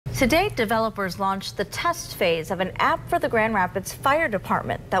Today, developers launched the test phase of an app for the Grand Rapids Fire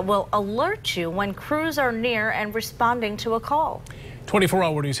Department that will alert you when crews are near and responding to a call.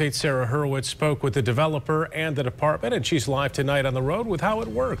 24-Hour News 8's Sarah Hurwitz spoke with the developer and the department, and she's live tonight on the road with how it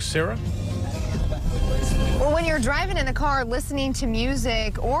works. Sarah? Well, when you're driving in a car listening to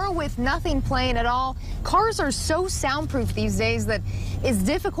music or with nothing playing at all, cars are so soundproof these days that it's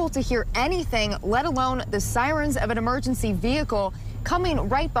difficult to hear anything, let alone the sirens of an emergency vehicle coming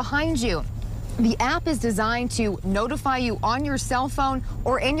right behind you. The app is designed to notify you on your cell phone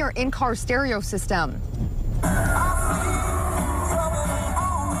or in your in-car stereo system.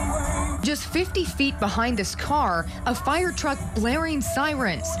 Just 50 feet behind this car, a fire truck blaring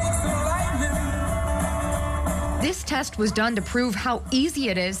sirens. This test was done to prove how easy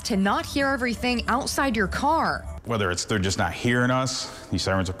it is to not hear everything outside your car. Whether it's they're just not hearing us, these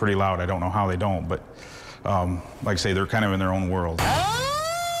sirens are pretty loud. I don't know how they don't, but like I say, they're kind of in their own world.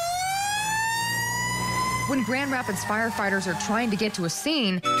 When Grand Rapids firefighters are trying to get to a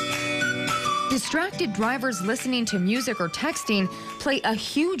scene, distracted drivers listening to music or texting play a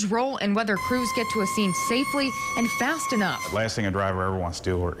huge role in whether crews get to a scene safely and fast enough. Last thing a driver ever wants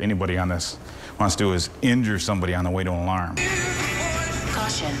to do, or anybody on this wants to do, is injure somebody on the way to an alarm.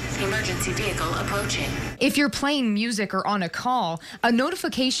 Caution, emergency vehicle approaching. If you're playing music or on a call, a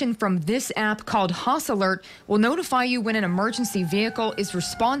notification from this app called Hoss Alert will notify you when an emergency vehicle is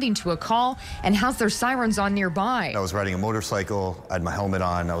responding to a call and has their sirens on nearby. I was riding a motorcycle, I had my helmet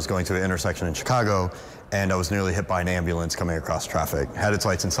on, I was going to an intersection in Chicago, and I was nearly hit by an ambulance coming across traffic. Had its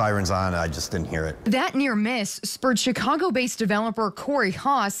lights and sirens on, I just didn't hear it. That near miss spurred Chicago-based developer Corey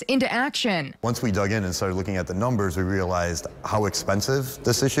Haas into action. Once we dug in and started looking at the numbers, we realized how expensive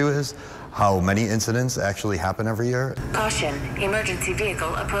this issue is, how many incidents actually happen every year. Caution, emergency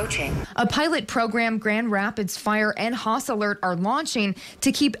vehicle approaching. A pilot program Grand Rapids Fire and Hoss Alert are launching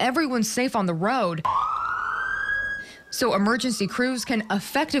to keep everyone safe on the road, so emergency crews can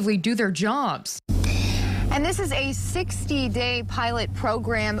effectively do their jobs. And this is a 60-day pilot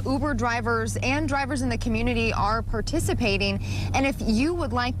program. Uber drivers and drivers in the community are participating. And if you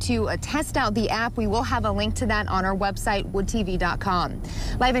would like to test out the app, we will have a link to that on our website, woodtv.com.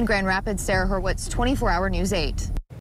 Live in Grand Rapids, Sarah Hurwitz, 24-Hour News 8.